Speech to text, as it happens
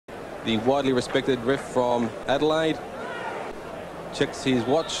The widely respected ref from Adelaide checks his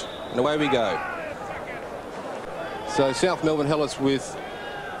watch, and away we go. So South Melbourne Hellas with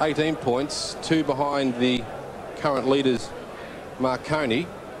 18 points, 2 behind the current leaders Marconi.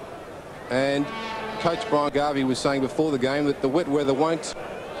 And coach Brian Garvey was saying before the game that the wet weather won't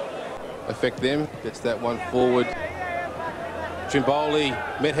affect them. Gets that one forward. Trimboli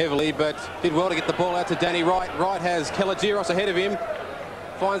met heavily, but did well to get the ball out to Danny Wright. Wright has Kalogeros ahead of him.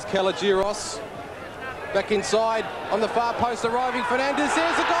 Finds Kalogeros. Back inside on the far post arriving Fernandes.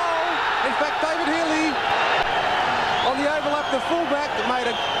 There's a goal! In fact, David Healy on the overlap, the fullback, made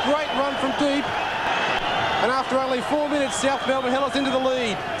a great run from deep. And after only 4 minutes, South Melbourne Hellas into the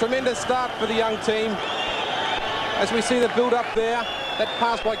lead. Tremendous start for the young team. As we see the build-up there, that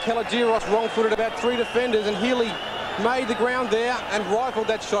pass by Kalogeros wrong-footed about 3 defenders, and Healy made the ground there and rifled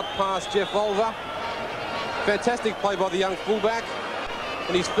that shot past Jeff Olver. Fantastic play by the young fullback.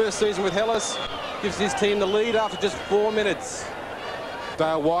 In his first season with Hellas, gives his team the lead after just 4 minutes.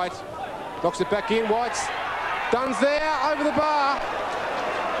 Dale White knocks it back in. White's Dunn's there over the bar.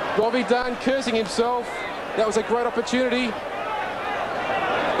 Robbie Dunn cursing himself. That was a great opportunity.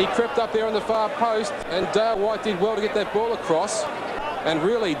 He crept up there on the far post, and Dale White did well to get that ball across. And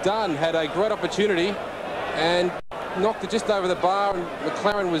really, Dunn had a great opportunity and knocked it just over the bar, and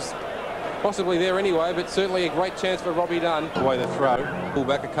MacLaren was possibly there anyway, but certainly a great chance for Robbie Dunn. Away the throw. Pull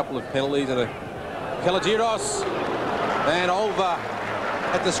back a couple of penalties, and a Kalogeros and Olver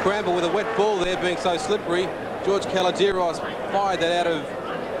at the scramble with a wet ball there being so slippery. George Kalogeros fired that out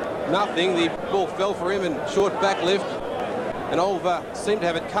of nothing. The ball fell for him and short back lift, and Olver seemed to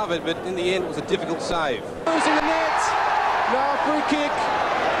have it covered, but in the end it was a difficult save. Losing the net. No, free kick.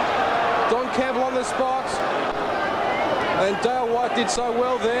 Don Campbell on the spot. And Dale White did so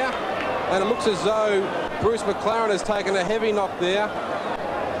well there. And it looks as though Bruce MacLaren has taken a heavy knock there.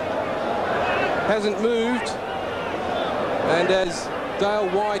 Hasn't moved. And as Dale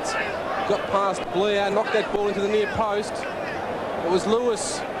White got past Blair, knocked that ball into the near post, it was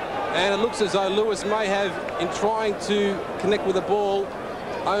Lewis. And it looks as though Lewis may have, in trying to connect with the ball,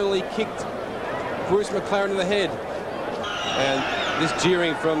 only kicked Bruce MacLaren in the head. And this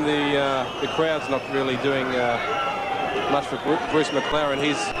jeering from the crowd's not really doing much for Bruce MacLaren.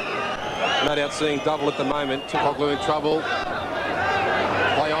 He's no doubt seeing double at the moment. Postecoglou in trouble.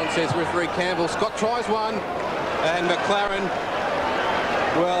 Play on, says referee Campbell. Scott tries one. And MacLaren,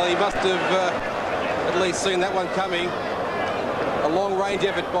 well, he must have at least seen that one coming. A long-range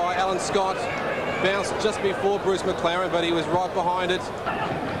effort by Alan Scott. Bounced just before Bruce MacLaren, but he was right behind it.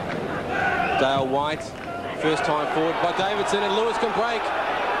 Dale White, first time forward by Davidson, and Lewis can break.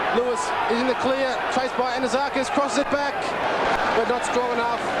 Lewis is in the clear, chased by Anezakis, crosses it back, but not strong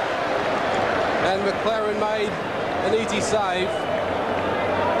enough. And MacLaren made an easy save.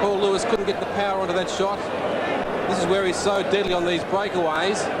 Paul Lewis couldn't get the power onto that shot. This is where he's so deadly on these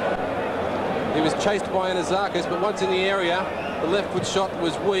breakaways. He was chased by Anezakis, but once in the area, the left foot shot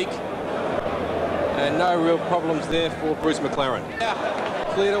was weak. And no real problems there for Bruce MacLaren.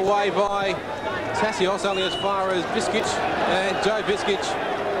 Yeah, cleared away by Tasios, only as far as Biskic, and Joe Biskic.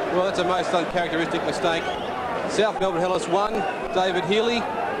 Well, that's a most uncharacteristic mistake. South Melbourne Hellas 1, David Healy.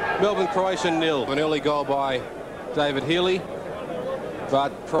 Melbourne Croatia 0. An early goal by David Healy, but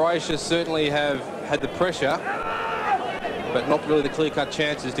Croatia certainly have had the pressure, but not really the clear-cut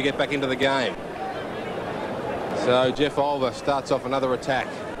chances to get back into the game. So Jeff Olver starts off another attack.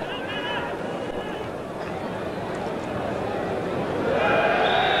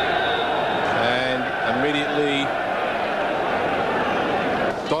 And immediately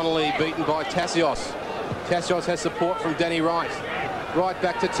Donnelly beaten by Tasios. Tasios has support from Danny Wright. Right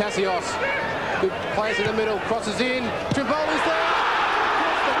back to Tasios, who plays in the middle, crosses in. Trimboli's there.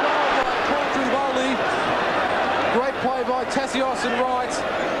 Gets the goal by Paul Trimboli. Great play by Tasios and Wright.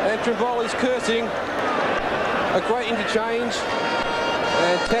 And Trimboli's cursing. A great interchange.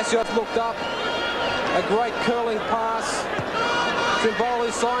 And Tasios looked up. A great curling pass.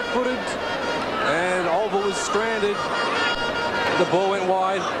 Trimboli side-footed. And Olver was stranded. The ball went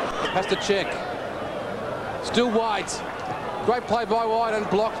wide. Has to check. Still White. Great play by White and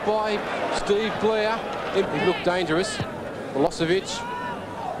blocked by Steve Blair. He looked dangerous. Milosevic.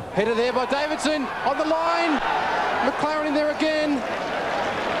 Header there by Davidson on the line. MacLaren in there again.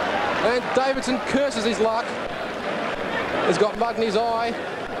 And Davidson curses his luck. He's got mud in his eye,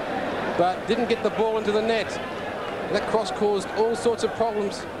 but didn't get the ball into the net. That cross caused all sorts of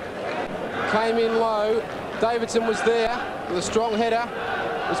problems. Came in low. Davidson was there with a strong header.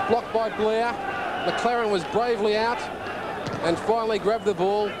 Was blocked by Blair. MacLaren was bravely out and finally grabbed the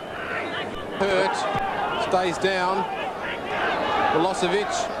ball. Hurt, stays down. Milosevic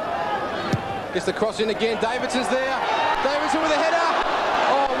Gets the cross in again. Davidson's there. Davidson with a header.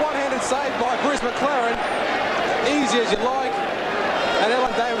 Oh, one-handed save by Bruce MacLaren. Easy as you like. And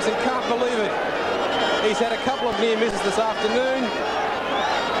Alan Davidson can't believe it. He's had a couple of near misses this afternoon,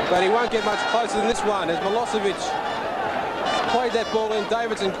 but he won't get much closer than this one as Milosevic played that ball in.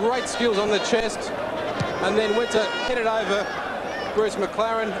 Davidson, great skills on the chest, and then went to head it over Bruce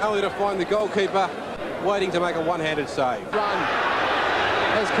MacLaren, only to find the goalkeeper waiting to make a one-handed save. Run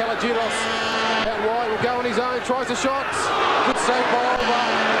as Kalogeros out wide, will go on his own, tries the shots. Good save by Olver.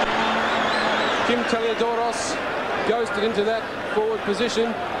 Taliadoros ghosted into that forward position,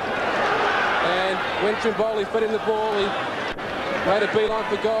 and when Trimboli fed him the ball, he made a beeline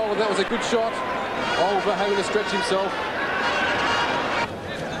for goal, and that was a good shot. Olver having to stretch himself.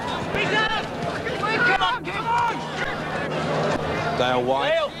 Dale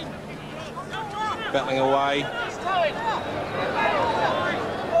White battling away.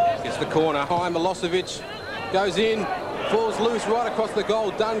 Gets the corner. High Milosevic goes in, falls loose right across the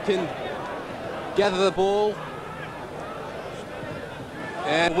goal. Dunn can gather the ball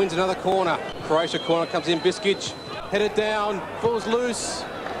and wins another corner. Croatia corner comes in. Biskic headed down, falls loose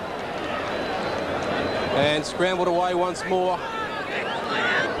and scrambled away once more.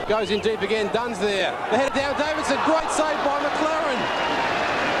 Goes in deep again. Dunn's there. The header down. Davidson. Great save by MacLaren.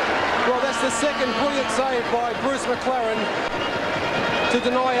 Well, that's the second brilliant save by Bruce MacLaren to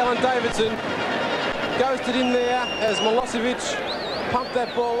deny Alan Davidson. Ghosted in there as Milosevic pumped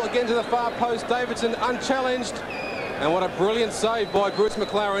that ball again to the far post. Davidson unchallenged. And what a brilliant save by Bruce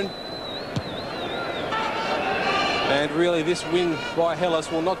MacLaren. And really this win by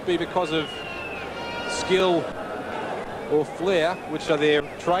Hellas will not be because of skill or flair, which are their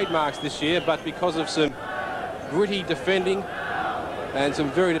trademarks this year, but because of some gritty defending and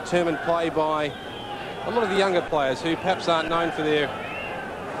some very determined play by a lot of the younger players who perhaps aren't known for their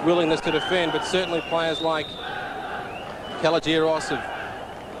willingness to defend, but certainly players like Kalogeros,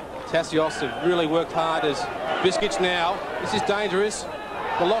 Tasios have really worked hard. As Biskic now, this is dangerous.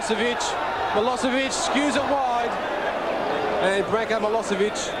 Milosevic skews it wide, and Branko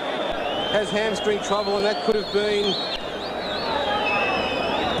Milosevic has hamstring trouble, and that could have been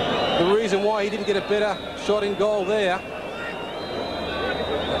the reason why he didn't get a better shot in goal there.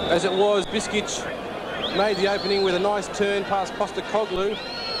 As it was, Biskic made the opening with a nice turn past Postecoglou.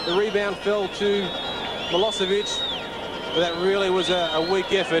 The rebound fell to Milosevic, but that really was a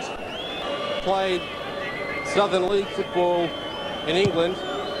weak effort. Played Southern League football in England,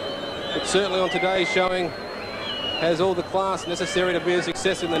 but certainly on today showing has all the class necessary to be a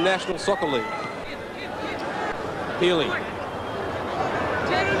success in the National Soccer League. Healy.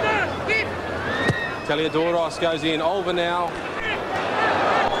 Taliadoros goes in. Olver now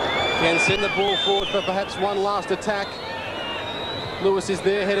can send the ball forward for perhaps one last attack. Lewis is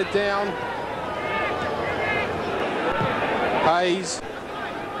there, headed down. Hayes,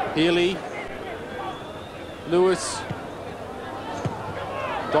 Healy, Lewis,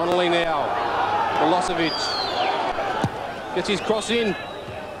 Donnelly now. Milosevic gets his cross in.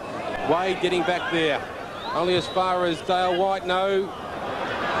 Wade getting back there. Only as far as Dale White, no.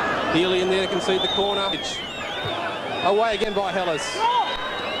 Healy in there to concede the corner. Away again by Hellas.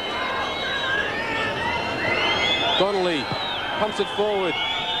 Donnelly pumps it forward.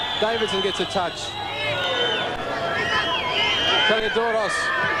 Davidson gets a touch. Taliadoros.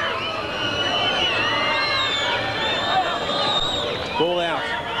 Ball out.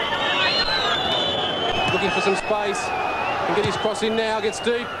 Looking for some space. Can get his cross in now. Gets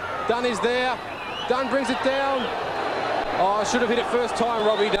deep. Dunn is there. Dunn brings it down. Oh, should have hit it first time,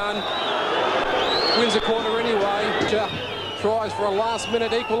 Robbie Dunn. Wins the corner anyway. Tries for a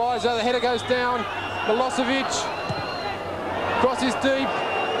last-minute equaliser. The header goes down. Milosevic. Cross is deep.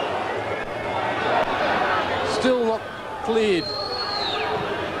 Still not cleared.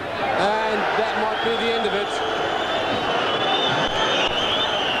 And that might be the end of it.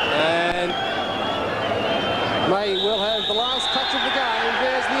 And may well have the last touch of the game.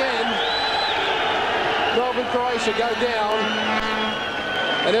 There's the end. Melbourne Croatia go down.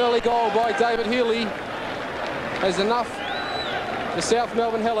 An early goal by David Healy has enough for South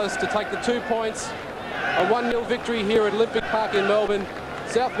Melbourne Hellas to take the 2 points. A 1-0 victory here at Olympic Park in Melbourne.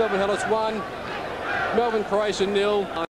 South Melbourne Hellas 1, Melbourne Croatia 0.